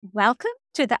Welcome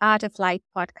to the Art of Life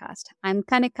podcast. I'm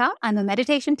Kanika. I'm a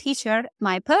meditation teacher.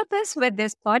 My purpose with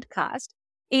this podcast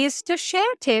is to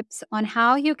share tips on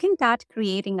how you can start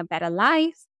creating a better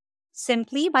life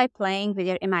simply by playing with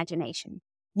your imagination.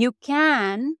 You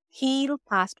can heal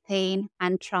past pain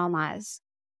and traumas,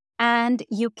 and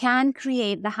you can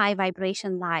create the high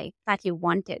vibration life that you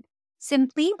wanted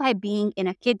simply by being in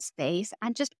a kid space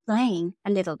and just playing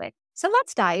a little bit. So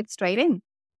let's dive straight in.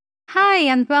 Hi,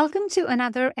 and welcome to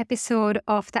another episode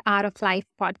of the Art of Life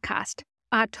podcast.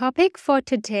 Our topic for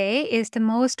today is the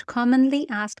most commonly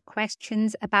asked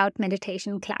questions about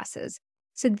meditation classes.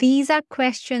 So these are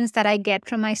questions that I get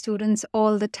from my students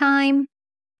all the time,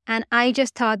 and I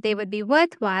just thought they would be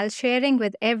worthwhile sharing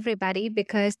with everybody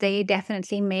because they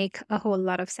definitely make a whole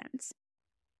lot of sense.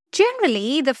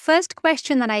 Generally, the first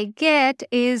question that I get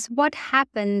is what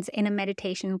happens in a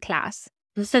meditation class?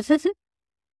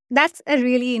 That's a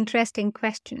really interesting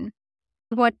question.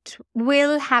 What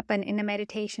will happen in a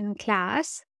meditation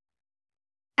class?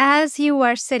 As you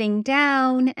are sitting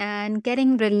down and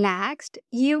getting relaxed,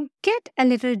 you get a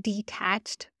little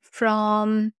detached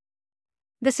from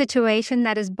the situation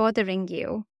that is bothering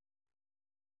you.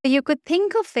 You could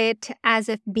think of it as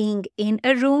if being in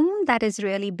a room that is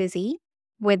really busy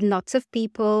with lots of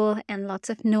people and lots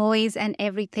of noise and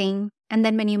everything. And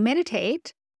then when you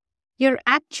meditate, you're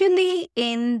actually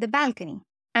in the balcony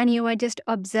and you are just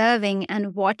observing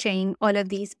and watching all of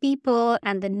these people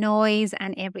and the noise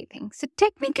and everything. So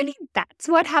technically, that's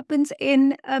what happens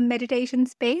in a meditation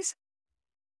space.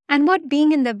 And what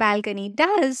being in the balcony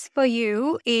does for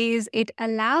you is it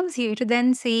allows you to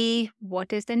then see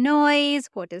what is the noise,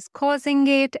 what is causing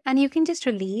it, and you can just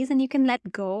release and you can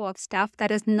let go of stuff that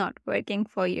is not working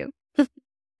for you.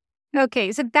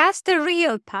 Okay, so that's the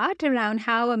real part around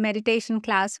how a meditation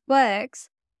class works.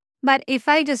 But if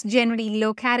I just generally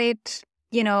look at it,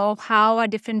 how are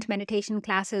different meditation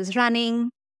classes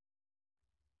running?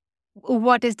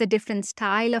 What is the different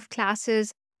style of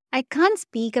classes? I can't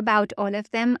speak about all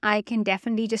of them. I can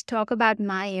definitely just talk about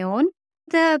my own.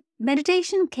 The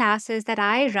meditation classes that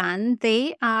I run,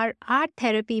 they are art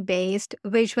therapy based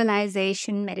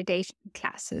visualization meditation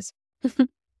classes.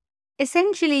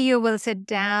 Essentially, you will sit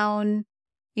down,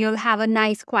 you'll have a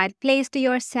nice quiet place to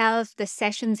yourself. The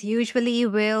sessions usually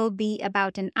will be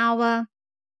about an hour.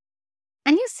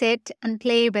 And you sit and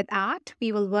play with art.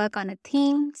 We will work on a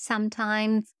theme.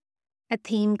 Sometimes a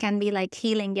theme can be like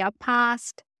healing your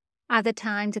past. Other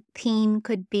times a theme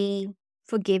could be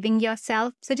forgiving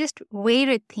yourself. So just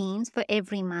varied themes for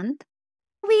every month.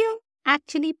 We'll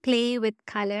actually play with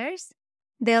colors.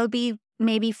 There'll be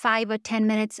maybe 5 or 10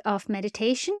 minutes of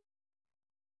meditation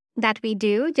that we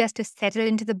do just to settle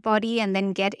into the body and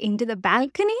then get into the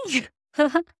balcony.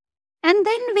 And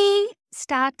then we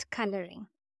start coloring.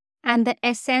 And the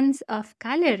essence of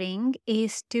coloring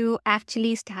is to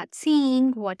actually start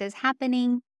seeing what is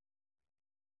happening.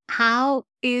 How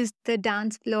is the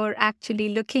dance floor actually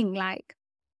looking like?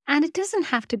 And it doesn't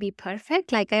have to be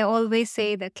perfect. Like I always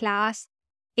say, the class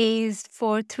is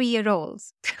for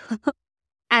 3-year-olds.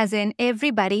 As in,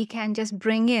 everybody can just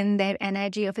bring in their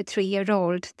energy of a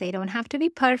 3-year-old. They don't have to be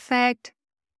perfect.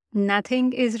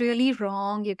 Nothing is really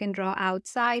wrong. You can draw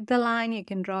outside the line. You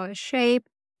can draw a shape.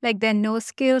 Like there are no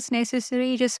skills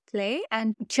necessary. Just play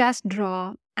and just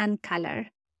draw and color.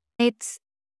 It's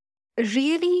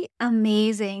really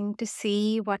amazing to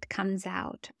see what comes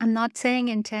out. I'm not saying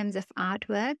in terms of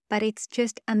artwork, but it's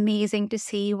just amazing to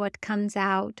see what comes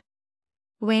out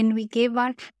when we give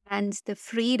our hands the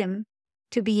freedom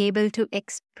to be able to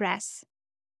express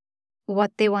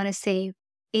what they want to say.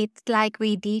 It's like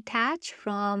we detach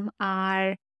from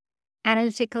our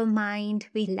analytical mind.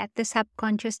 We let the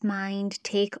subconscious mind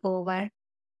take over.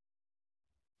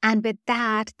 And with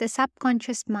that, the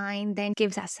subconscious mind then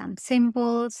gives us some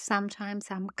symbols, sometimes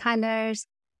some colors.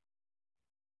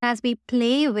 As we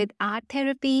play with art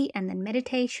therapy and then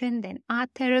meditation, then art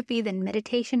therapy, then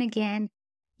meditation again,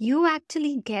 you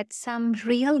actually get some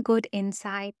real good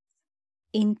insight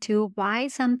into why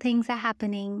some things are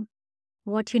happening,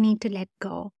 what you need to let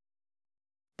go.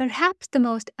 Perhaps the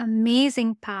most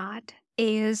amazing part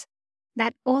is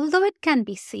that although it can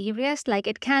be serious, like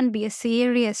it can be a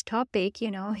serious topic,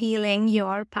 healing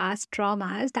your past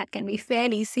traumas, that can be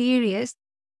fairly serious,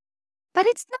 but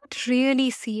it's not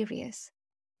really serious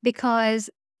because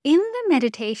in the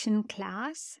meditation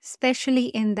class, especially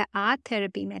in the art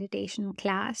therapy meditation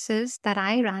classes that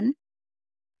I run,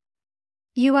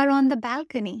 you are on the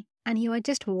balcony and you are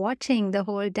just watching the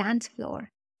whole dance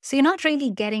floor. So you're not really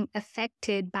getting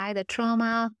affected by the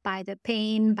trauma, by the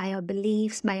pain, by your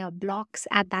beliefs, by your blocks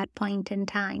at that point in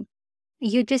time.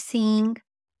 You're just seeing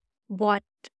what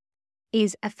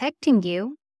is affecting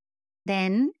you,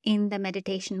 then in the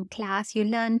meditation class, you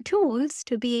learn tools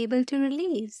to be able to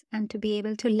release and to be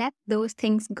able to let those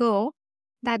things go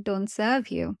that don't serve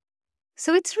you.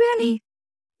 So it's really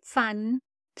fun,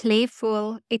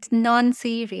 playful, it's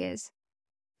non-serious,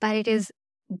 but it is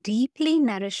deeply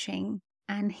nourishing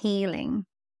and healing,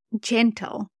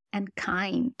 gentle and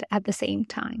kind at the same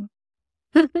time.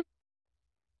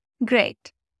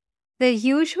 Great. The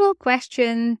usual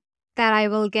question that I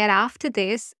will get after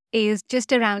this is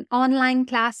just around online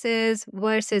classes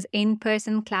versus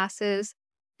in-person classes.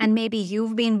 And maybe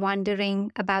you've been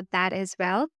wondering about that as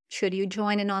well. Should you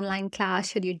join an online class?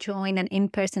 Should you join an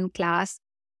in-person class?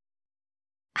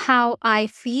 How I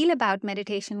feel about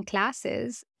meditation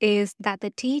classes is that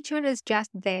the teacher is just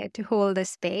there to hold the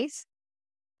space.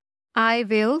 I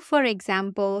will, for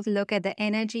example, look at the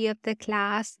energy of the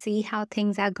class, see how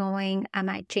things are going. I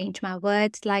might change my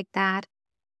words like that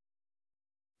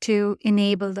to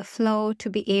enable the flow, to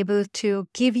be able to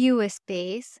give you a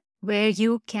space where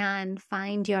you can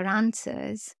find your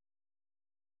answers.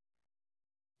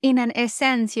 In an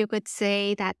essence, you could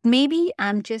say that maybe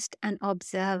I'm just an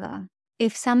observer.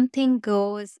 If something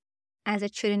goes as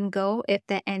it shouldn't go, if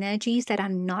the energies that are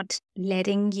not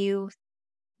letting you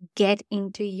get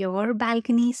into your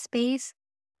balcony space,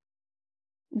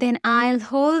 then I'll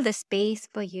hold the space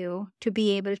for you to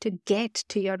be able to get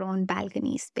to your own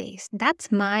balcony space.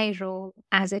 That's my role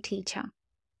as a teacher.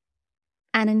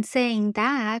 And in saying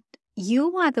that,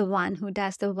 you are the one who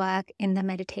does the work in the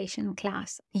meditation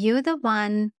class. You're the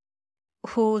one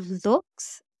who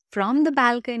looks from the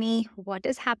balcony what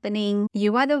is happening.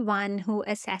 You are the one who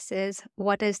assesses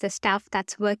what is the stuff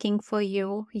that's working for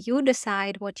you. You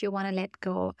decide what you want to let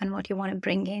go and what you want to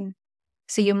bring in.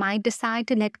 So you might decide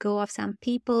to let go of some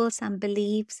people, some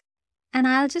beliefs, and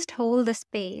I'll just hold the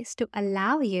space to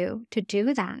allow you to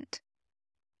do that.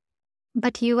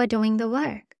 But you are doing the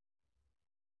work.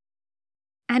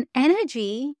 And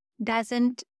energy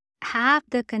doesn't have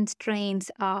the constraints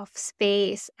of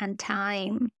space and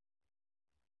time.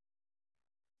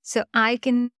 So I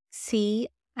can see,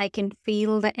 I can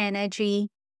feel the energy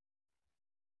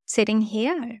sitting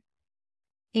here.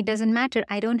 It doesn't matter.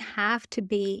 I don't have to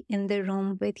be in the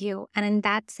room with you. And in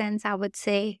that sense, I would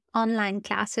say online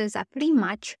classes are pretty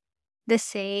much the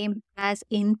same as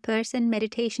in-person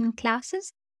meditation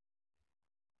classes.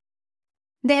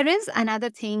 There is another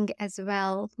thing as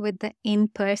well with the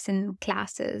in-person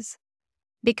classes.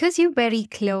 Because you're very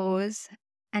close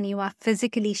and you are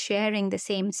physically sharing the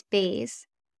same space,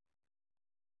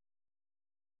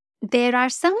 there are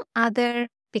some other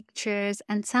pictures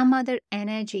and some other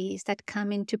energies that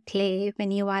come into play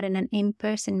when you are in an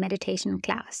in-person meditation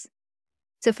class.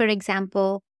 So, for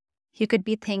example, you could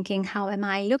be thinking, how am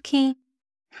I looking?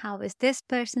 How is this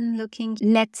person looking?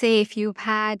 Let's say if you've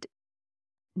had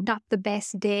not the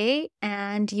best day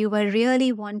and you were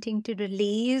really wanting to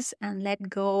release and let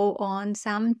go on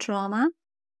some trauma,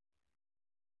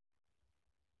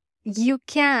 you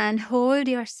can hold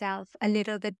yourself a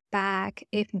little bit back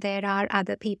if there are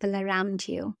other people around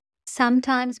you.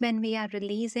 Sometimes when we are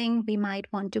releasing, we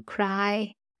might want to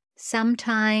cry.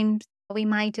 Sometimes we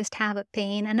might just have a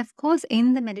pain. And of course,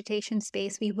 in the meditation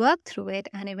space, we work through it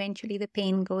and eventually the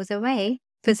pain goes away,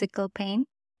 physical pain.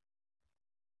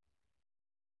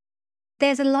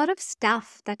 There's a lot of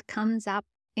stuff that comes up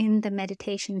in the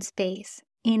meditation space,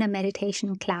 in a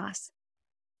meditation class.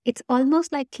 It's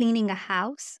almost like cleaning a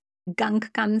house.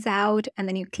 Gunk comes out and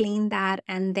then you clean that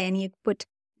and then you put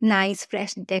nice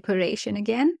fresh decoration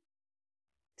again.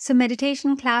 So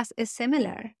meditation class is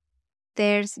similar.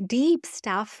 There's deep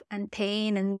stuff and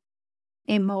pain and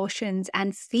emotions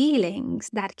and feelings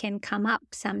that can come up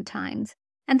sometimes.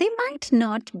 And they might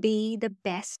not be the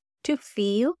best to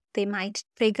feel. They might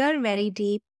trigger very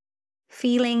deep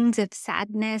feelings of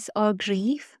sadness or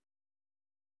grief.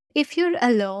 If you're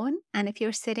alone and if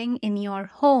you're sitting in your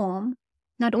home,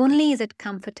 not only is it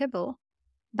comfortable,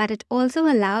 but it also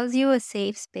allows you a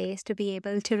safe space to be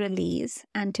able to release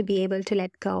and to be able to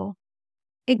let go.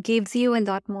 It gives you a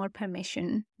lot more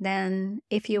permission than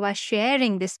if you are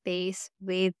sharing the space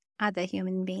with other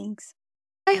human beings.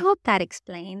 I hope that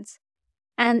explains.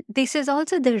 And this is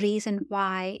also the reason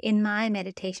why in my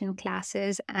meditation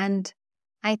classes, and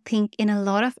I think in a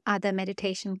lot of other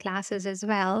meditation classes as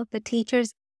well, the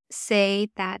teachers say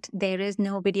that there is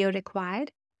no video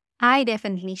required. I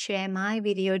definitely share my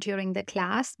video during the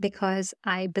class because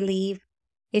I believe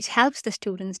it helps the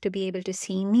students to be able to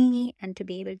see me and to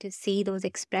be able to see those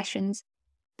expressions.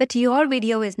 But your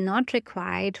video is not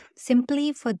required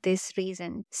simply for this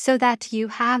reason, so that you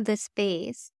have the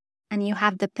space and you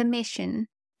have the permission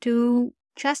to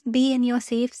just be in your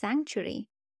safe sanctuary.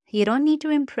 You don't need to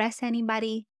impress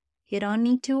anybody. You don't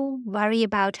need to worry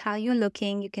about how you're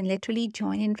looking. You can literally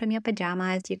join in from your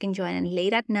pajamas. You can join in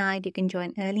late at night. You can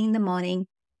join early in the morning.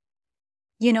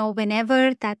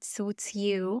 Whenever that suits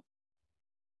you,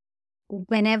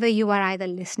 whenever you are either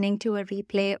listening to a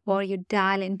replay or you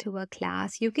dial into a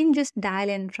class, you can just dial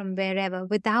in from wherever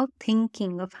without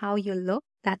thinking of how you look.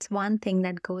 That's one thing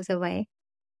that goes away.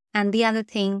 And the other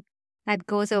thing that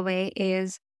goes away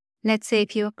is, let's say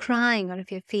if you're crying or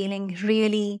if you're feeling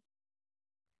really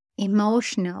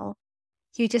emotional,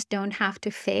 you just don't have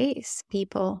to face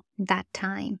people that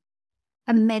time.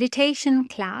 A meditation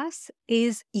class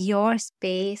is your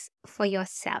space for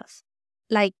yourself.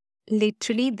 Like,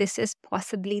 literally, this is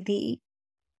possibly the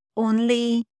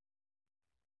only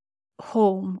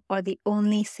home or the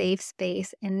only safe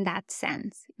space in that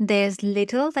sense. There's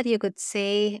little that you could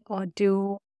say or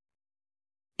do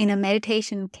in a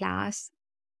meditation class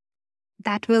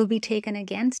that will be taken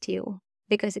against you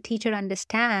because the teacher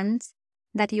understands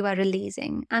that you are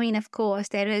releasing. I mean, of course,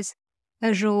 there is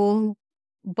a rule,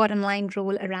 bottom line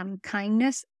rule around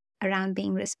kindness, around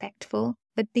being respectful.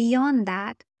 But beyond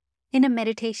that, in a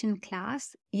meditation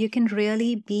class, you can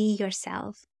really be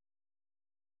yourself.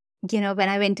 When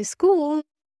I went to school,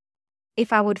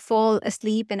 if I would fall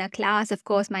asleep in a class, of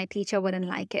course, my teacher wouldn't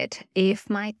like it. If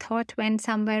my thought went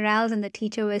somewhere else and the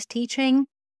teacher was teaching,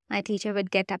 my teacher would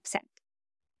get upset.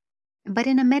 But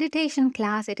in a meditation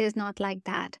class, it is not like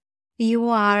that. You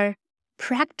are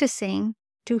practicing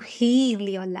to heal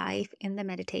your life in the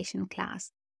meditation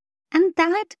class. And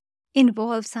that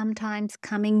involves sometimes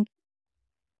coming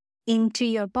into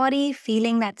your body,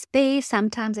 feeling that space.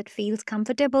 Sometimes it feels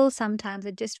comfortable. Sometimes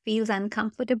it just feels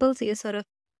uncomfortable. So you sort of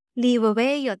leave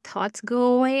away, your thoughts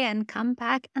go away and come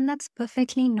back. And that's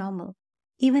perfectly normal.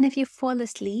 Even if you fall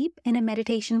asleep in a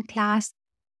meditation class,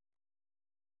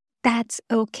 that's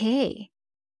okay.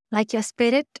 Like, your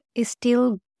spirit is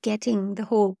still getting the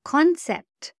whole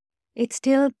concept. It's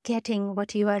still getting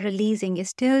what you are releasing. You're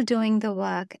still doing the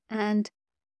work. And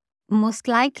most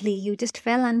likely you just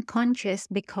fell unconscious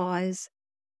because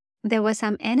there was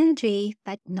some energy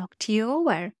that knocked you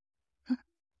over.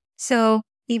 So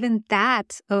even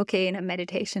that's okay in a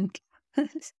meditation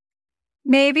class.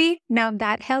 Maybe now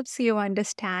that helps you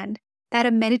understand that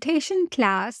a meditation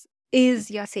class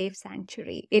is your safe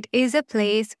sanctuary. It is a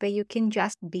place where you can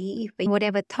just be.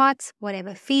 Whatever thoughts,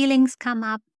 whatever feelings come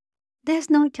up, there's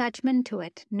no judgment to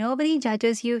it. Nobody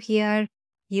judges you here.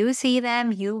 You see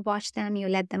them, you watch them, you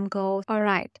let them go. All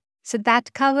right. So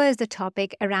that covers the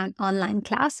topic around online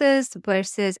classes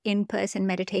versus in-person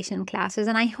meditation classes.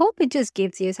 And I hope it just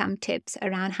gives you some tips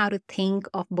around how to think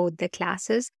of both the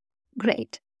classes.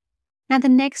 Great. Now, the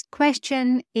next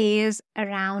question is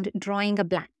around drawing a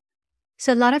blank.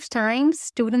 So a lot of times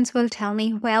students will tell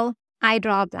me, well, I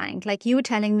draw a blank, like you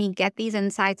telling me get these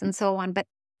insights and so on, but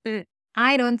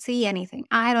I don't see anything.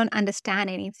 I don't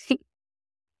understand anything.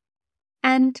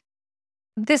 And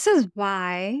this is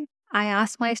why I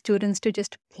ask my students to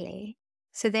just play.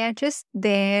 So they're just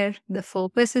there. The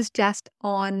focus is just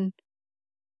on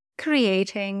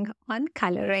creating, on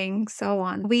coloring, so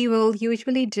on. We will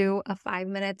usually do a 5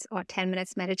 minutes or 10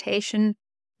 minutes meditation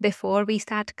before we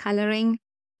start coloring.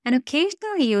 And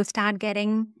occasionally you'll start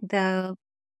getting the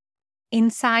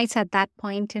insights at that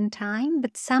point in time.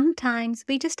 But sometimes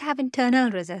we just have internal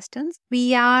resistance.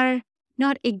 We are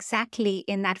not exactly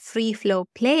in that free flow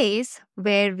place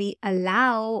where we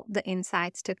allow the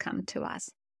insights to come to us.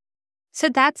 So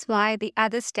that's why the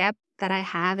other step that I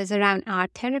have is around art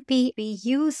therapy. We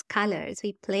use colors,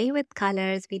 we play with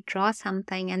colors, we draw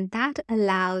something, and that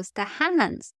allows the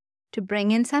hands to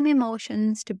bring in some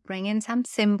emotions, to bring in some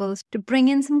symbols, to bring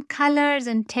in some colors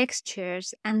and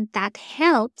textures, and that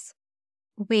helps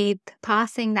with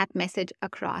passing that message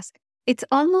across. It's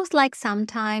almost like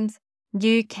sometimes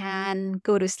you can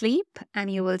go to sleep and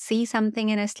you will see something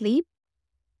in a sleep,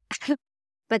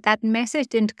 but that message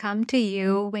didn't come to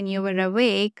you when you were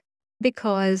awake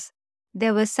because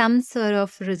there was some sort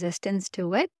of resistance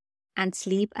to it, and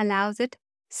sleep allows it.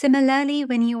 Similarly,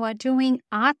 when you are doing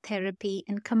art therapy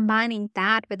and combining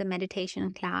that with a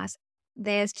meditation class,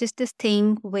 there's just this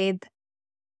thing with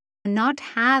not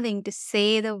having to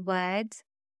say the words.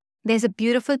 There's a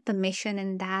beautiful permission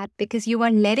in that because you are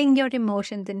letting your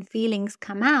emotions and feelings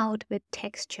come out with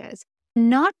textures.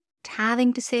 Not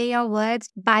having to say your words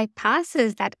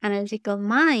bypasses that analytical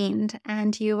mind,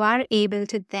 and you are able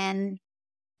to then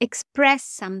express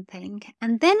something.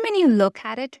 And then when you look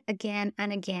at it again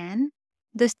and again,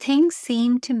 those things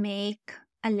seem to make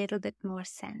a little bit more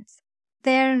sense.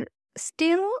 There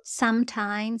still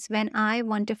sometimes when I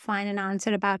want to find an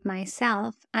answer about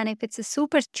myself, and if it's a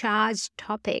supercharged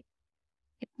topic,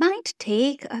 It might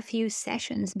take a few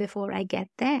sessions before I get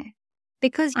there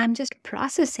because I'm just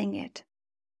processing it.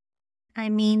 I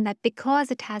mean that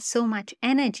because it has so much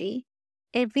energy,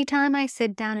 every time I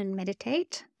sit down and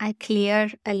meditate, I clear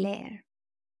a layer.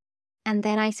 And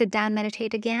then I sit down,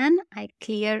 meditate again, I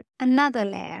clear another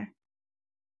layer.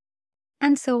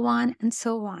 And so on,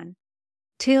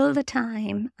 till the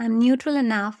time I'm neutral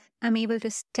enough, I'm able to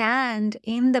stand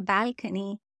in the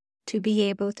balcony to be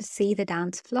able to see the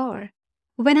dance floor.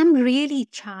 When I'm really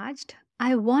charged,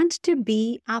 I want to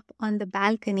be up on the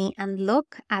balcony and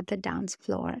look at the dance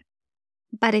floor.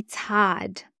 But it's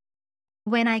hard.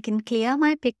 When I can clear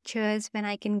my pictures, when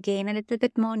I can gain a little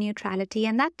bit more neutrality,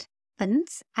 and that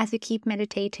happens as you keep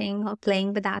meditating or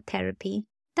playing with art therapy,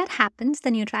 that happens,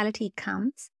 the neutrality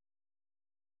comes,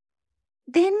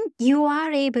 then you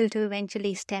are able to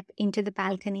eventually step into the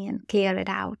balcony and clear it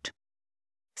out.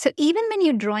 So even when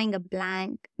you're drawing a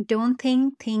blank, don't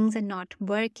think things are not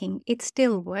working. It's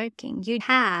still working. You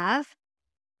have,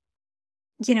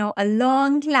 a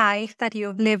long life that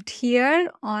you've lived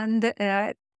here on the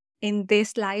earth in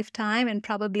this lifetime and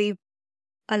probably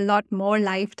a lot more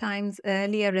lifetimes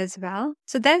earlier as well.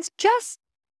 So there's just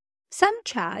some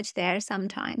charge there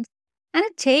sometimes. And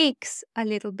it takes a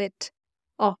little bit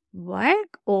of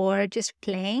work or just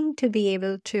playing to be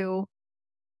able to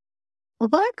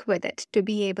work with it, to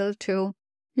be able to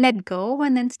let go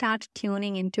and then start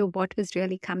tuning into what was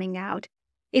really coming out.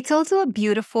 It's also a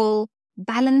beautiful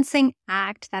balancing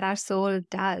act that our soul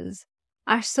does.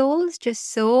 Our soul is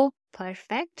just so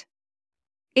perfect.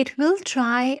 It will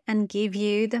try and give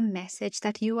you the message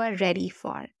that you are ready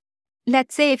for.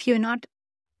 Let's say if you're not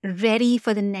ready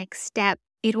for the next step,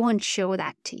 it won't show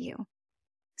that to you.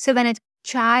 So when a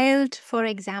child, for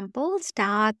example,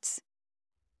 starts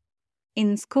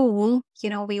in school,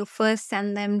 we'll first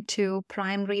send them to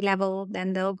primary level,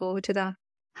 then they'll go to the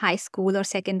high school or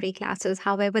secondary classes,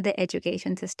 however the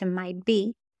education system might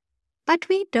be. But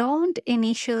we don't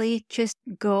initially just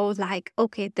go like,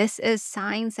 okay, this is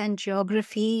science and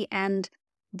geography and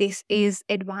this is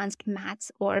advanced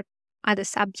maths or other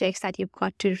subjects that you've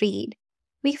got to read.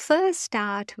 We first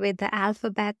start with the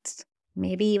alphabets,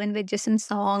 maybe even with just some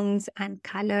songs and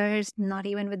colors, not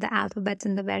even with the alphabets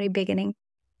in the very beginning.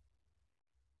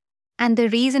 And the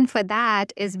reason for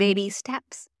that is baby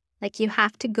steps. Like you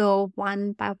have to go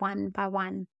one by one by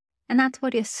one. And that's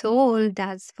what your soul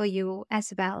does for you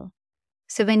as well.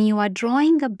 So when you are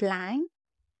drawing a blank,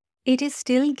 it is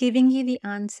still giving you the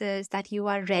answers that you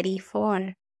are ready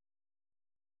for.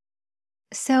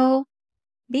 So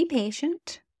be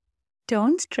patient.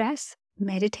 Don't stress.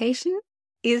 Meditation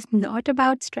is not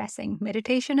about stressing.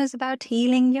 Meditation is about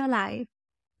healing your life.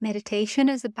 Meditation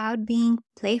is about being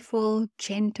playful,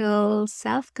 gentle,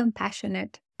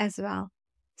 self-compassionate as well.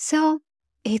 So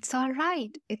it's all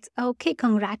right. It's okay.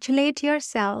 Congratulate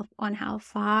yourself on how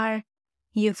far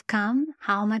you've come,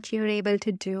 how much you're able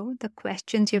to do, the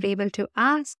questions you're able to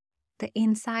ask, the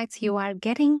insights you are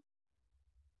getting.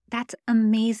 That's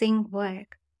amazing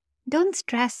work. Don't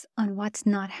stress on what's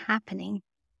not happening.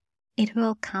 It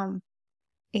will come.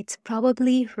 It's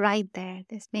probably right there.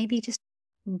 There's maybe just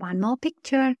one more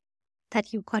picture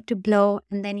that you've got to blow,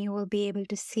 and then you will be able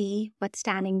to see what's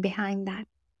standing behind that.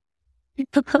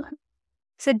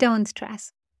 So don't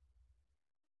stress.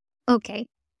 Okay,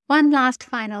 one last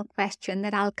final question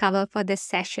that I'll cover for this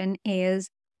session is,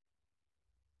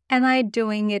 am I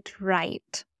doing it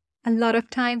right? A lot of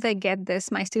times I get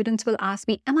this. My students will ask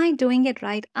me, am I doing it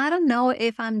right? I don't know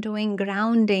if I'm doing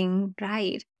grounding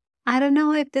right. I don't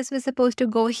know if this was supposed to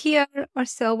go here or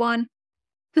so on.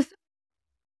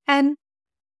 And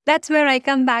that's where I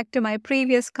come back to my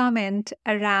previous comment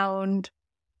around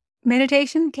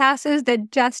meditation classes, they're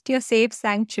just your safe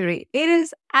sanctuary. It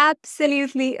is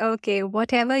absolutely okay.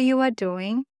 Whatever you are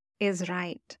doing is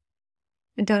right.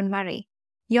 Don't worry.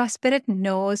 Your spirit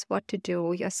knows what to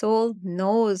do. Your soul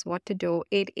knows what to do.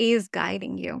 It is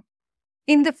guiding you.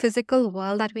 In the physical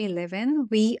world that we live in,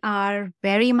 we are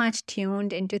very much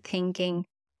tuned into thinking,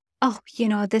 oh,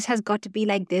 this has got to be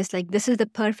like this is the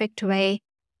perfect way.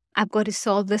 I've got to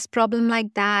solve this problem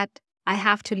like that. I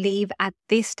have to leave at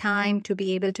this time to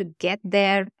be able to get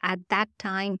there at that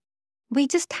time. We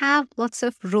just have lots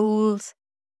of rules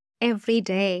every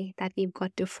day that we've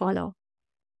got to follow.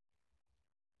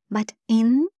 But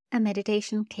in a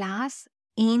meditation class,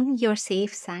 in your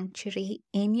safe sanctuary,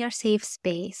 in your safe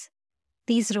space,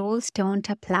 these rules don't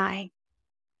apply.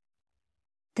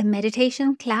 The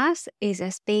meditation class is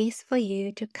a space for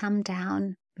you to come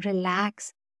down,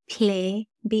 relax, play,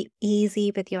 be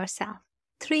easy with yourself.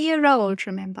 3-year-old,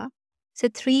 remember? So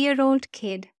 3-year-old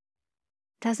kid,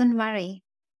 doesn't worry.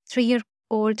 3-year-old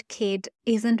 3-year-old kid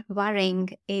isn't worrying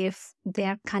if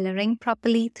they're coloring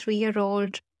properly.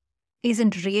 3-year-old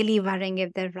isn't really worrying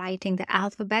if they're writing the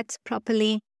alphabets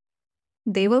properly.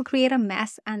 They will create a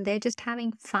mess and they're just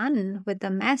having fun with the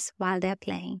mess while they're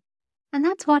playing. And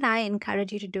that's what I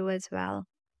encourage you to do as well.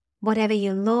 Whatever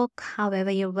you look,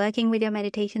 however you're working with your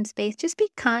meditation space, just be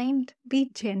kind, be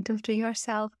gentle to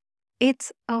yourself.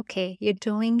 It's okay. You're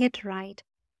doing it right.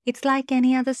 It's like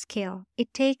any other skill.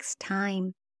 It takes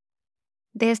time.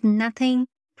 There's nothing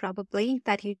probably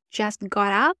that you just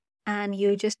got up and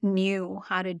you just knew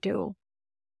how to do.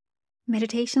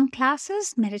 Meditation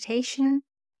classes, meditation,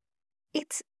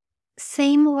 it's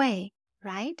same way,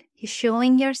 right? You're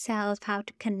showing yourself how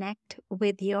to connect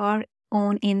with your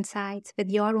own insights, with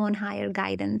your own higher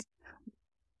guidance,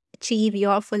 achieve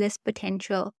your fullest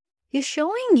potential. You're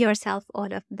showing yourself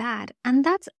all of that, and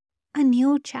that's a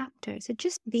new chapter. So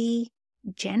just be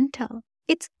gentle.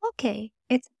 It's okay.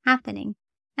 It's happening.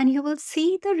 And you will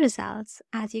see the results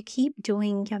as you keep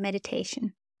doing your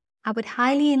meditation. I would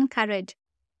highly encourage,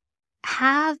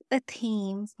 have a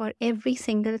theme for every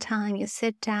single time you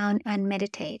sit down and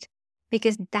meditate,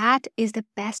 because that is the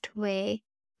best way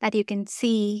that you can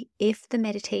see if the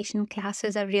meditation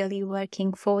classes are really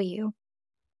working for you.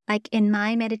 Like in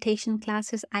my meditation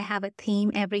classes, I have a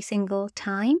theme every single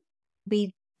time.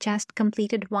 We just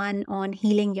completed one on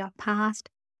healing your past.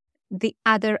 The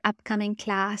other upcoming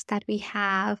class that we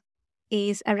have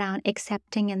is around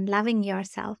accepting and loving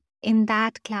yourself. In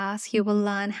that class, you will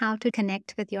learn how to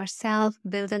connect with yourself,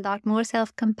 build a lot more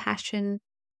self-compassion,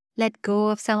 let go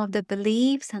of some of the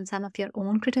beliefs and some of your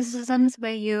own criticisms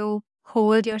where you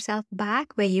hold yourself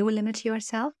back, where you limit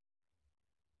yourself.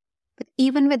 But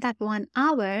even with that 1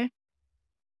 hour,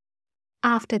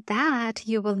 after that,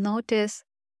 you will notice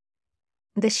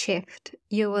the shift.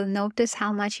 You will notice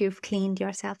how much you've cleaned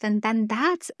yourself. And then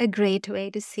that's a great way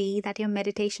to see that your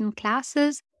meditation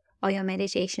classes or your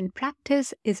meditation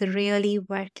practice is really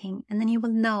working. And then you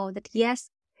will know that, yes,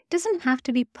 it doesn't have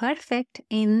to be perfect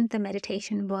in the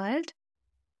meditation world.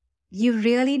 You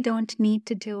really don't need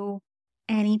to do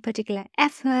any particular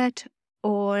effort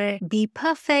or be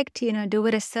perfect, do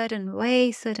it a certain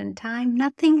way, certain time.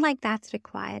 Nothing like that's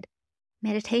required.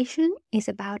 Meditation is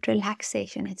about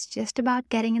relaxation. It's just about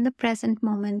getting in the present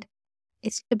moment.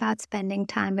 It's about spending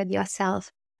time with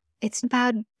yourself. It's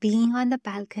about being on the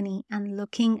balcony and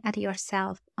looking at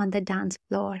yourself on the dance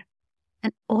floor.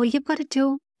 And all you've got to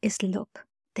do is look.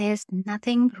 There's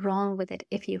nothing wrong with it.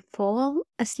 If you fall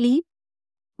asleep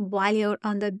while you're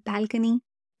on the balcony,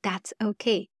 that's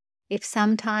okay. If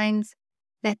sometimes,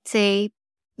 let's say,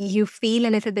 you feel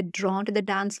a little bit drawn to the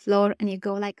dance floor and you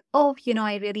go like, oh,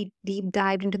 I really deep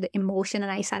dived into the emotion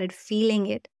and I started feeling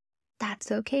it.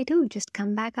 That's okay too. Just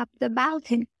come back up the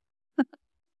balcony.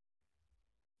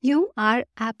 You are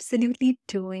absolutely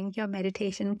doing your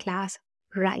meditation class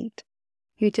right.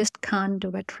 You just can't do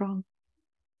it wrong.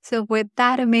 So with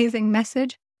that amazing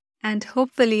message, and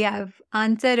hopefully I've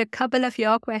answered a couple of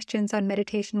your questions on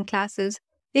meditation classes.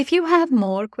 If you have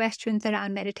more questions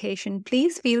around meditation,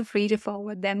 please feel free to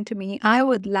forward them to me. I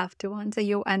would love to answer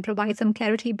you and provide some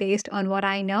clarity based on what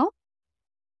I know.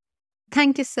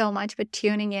 Thank you so much for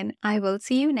tuning in. I will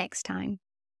see you next time.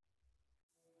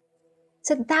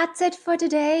 So that's it for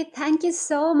today. Thank you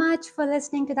so much for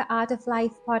listening to the Art of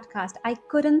Life podcast. I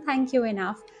couldn't thank you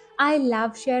enough. I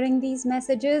love sharing these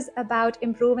messages about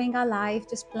improving our life,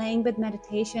 just playing with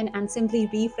meditation and simply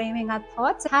reframing our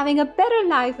thoughts, having a better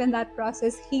life in that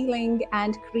process, healing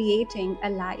and creating a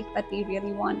life that we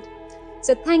really want.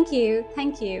 So thank you,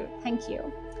 thank you, thank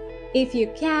you. If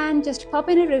you can, just pop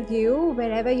in a review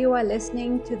wherever you are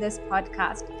listening to this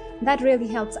podcast. That really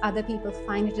helps other people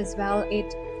find it as well.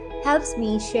 It helps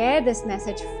me share this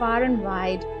message far and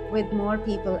wide with more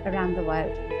people around the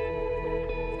world.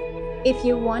 If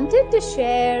you wanted to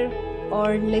share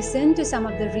or listen to some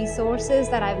of the resources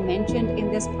that I've mentioned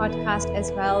in this podcast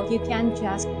as well, you can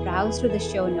just browse through the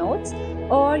show notes,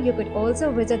 or you could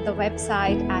also visit the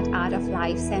website at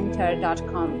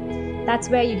artoflifecenter.com. That's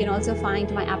where you can also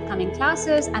find my upcoming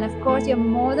classes, and of course, you're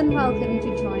more than welcome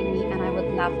to join me, and I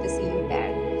would love to see you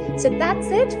there. So that's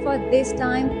it for this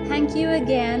time. Thank you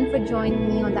again for joining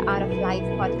me on the Art of Life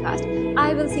podcast.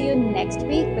 I will see you next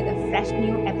week with a fresh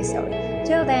new episode.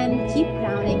 Till then, keep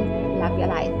crowning, love your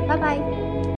life. Bye-bye.